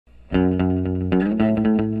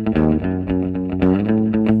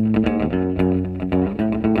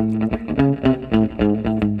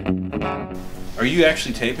you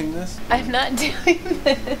actually taping this? I'm not doing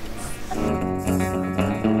this.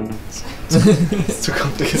 It's too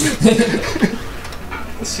complicated.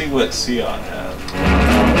 Let's see what Sion has.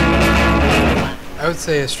 I would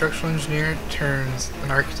say a structural engineer turns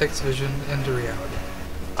an architect's vision into reality.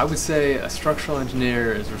 I would say a structural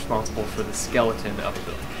engineer is responsible for the skeleton of a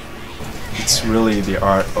building. It's really the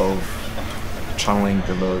art of channeling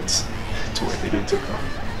the loads to where they need to go.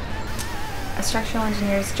 A structural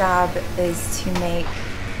engineer's job is to make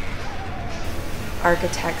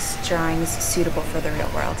architects' drawings suitable for the real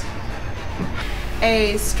world.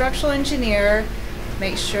 A structural engineer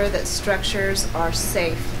makes sure that structures are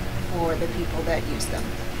safe for the people that use them.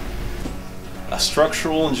 A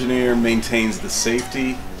structural engineer maintains the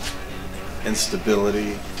safety and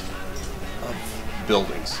stability of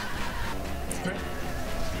buildings.